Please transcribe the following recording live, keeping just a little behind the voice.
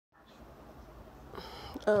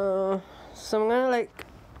So I'm gonna like,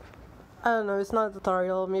 I don't know, it's not a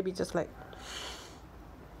tutorial, maybe just like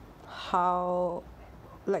how,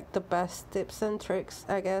 like the best tips and tricks,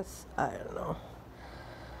 I guess. I don't know.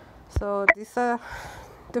 So these are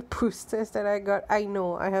the boosters that I got. I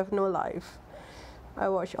know I have no life. I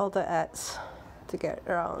watch all the ads to get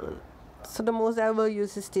around. So the most I will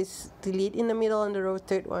use is this delete in the middle and the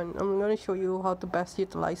rotate one. I'm gonna show you how to best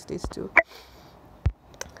utilize these two.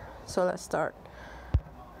 So let's start.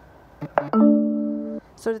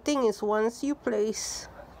 So the thing is, once you place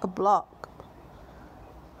a block,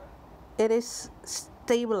 it is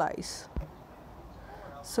stabilized.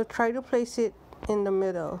 So try to place it in the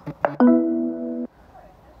middle.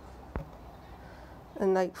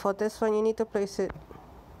 And like for this one, you need to place it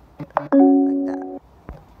like that.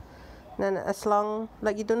 Then as long,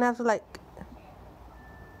 like you don't have to like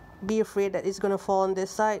be afraid that it's gonna fall on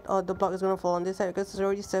this side or the block is gonna fall on this side because it's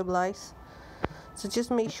already stabilized. So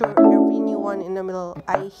just make sure every new one in the middle.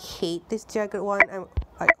 I hate this jagged one.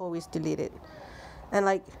 I always delete it. And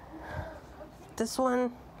like this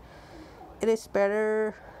one, it is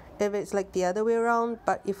better if it's like the other way around,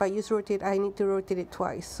 but if I use rotate, I need to rotate it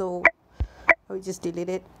twice. So I would just delete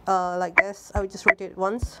it like this. I would just rotate it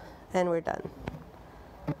once and we're done.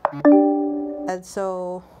 And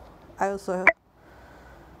so I also,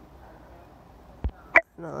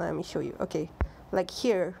 no, let me show you. Okay, like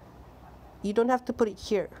here, you don't have to put it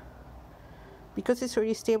here because it's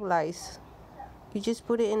already stabilized. You just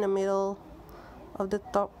put it in the middle of the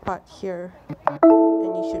top part here and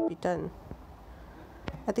you should be done.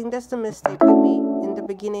 I think that's the mistake I made in the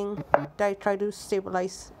beginning, that I try to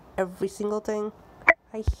stabilize every single thing.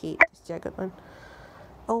 I hate this jagged one.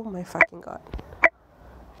 Oh my fucking god.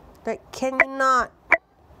 Like, can you not?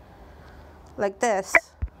 Like this.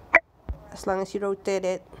 As long as you rotate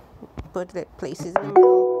it, put it places in the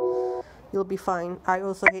middle, you'll be fine. I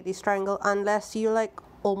also hate this triangle unless you like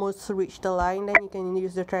almost reach the line, then you can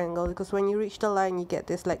use the triangle, because when you reach the line you get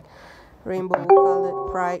this like rainbow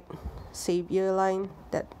colored bright savior line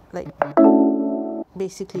that like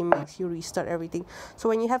basically makes you restart everything. So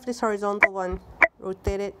when you have this horizontal one,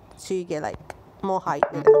 rotate it so you get like more height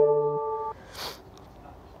with it.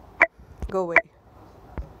 Go away.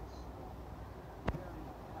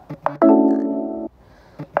 Done.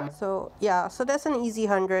 So yeah, so that's an easy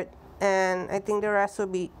 100, and I think the rest will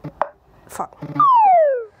be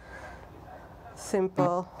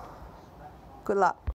simple. Good luck.